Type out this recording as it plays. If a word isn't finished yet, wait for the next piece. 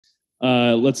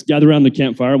Let's gather around the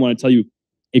campfire. I want to tell you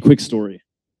a quick story.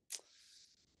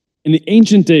 In the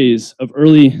ancient days of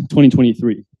early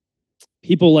 2023,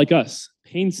 people like us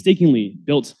painstakingly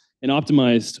built and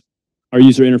optimized our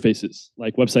user interfaces,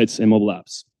 like websites and mobile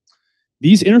apps.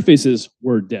 These interfaces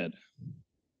were dead.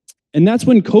 And that's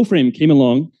when Coframe came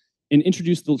along and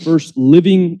introduced the first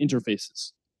living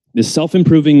interfaces, the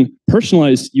self-improving,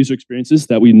 personalized user experiences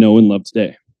that we know and love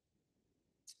today.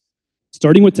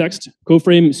 Starting with text,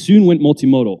 Coframe soon went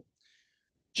multimodal,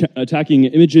 attacking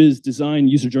images, design,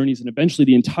 user journeys, and eventually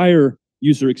the entire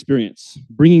user experience,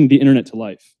 bringing the internet to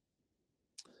life.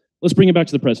 Let's bring it back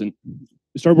to the present.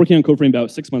 We started working on Coframe about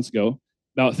 6 months ago.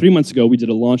 About 3 months ago, we did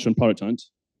a launch on Product Hunt.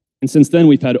 And since then,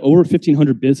 we've had over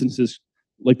 1,500 businesses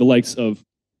like the likes of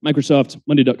Microsoft,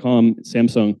 Monday.com,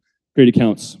 Samsung, create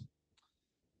accounts.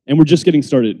 And we're just getting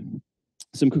started.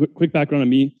 Some quick background on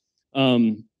me.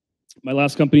 My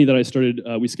last company that I started,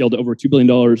 we scaled to over $2 billion,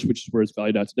 which is where it's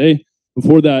valued at today.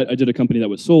 Before that, I did a company that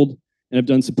was sold, and I've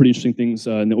done some pretty interesting things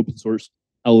in the open source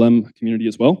LLM community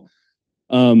as well.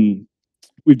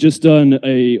 We've just done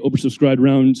a oversubscribed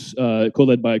round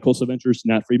co-led by Coastal Ventures,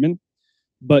 Nat Friedman.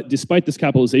 But despite this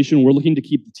capitalization, we're looking to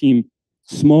keep the team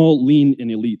small, lean,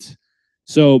 and elite.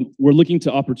 So we're looking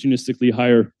to opportunistically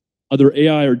hire other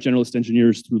AI or generalist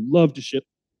engineers who love to ship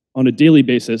on a daily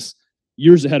basis,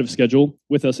 years ahead of schedule,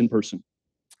 with us in person.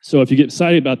 So if you get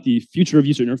excited about the future of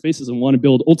user interfaces and want to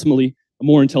build ultimately a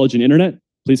more intelligent internet,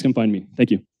 please come find me.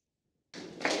 Thank you.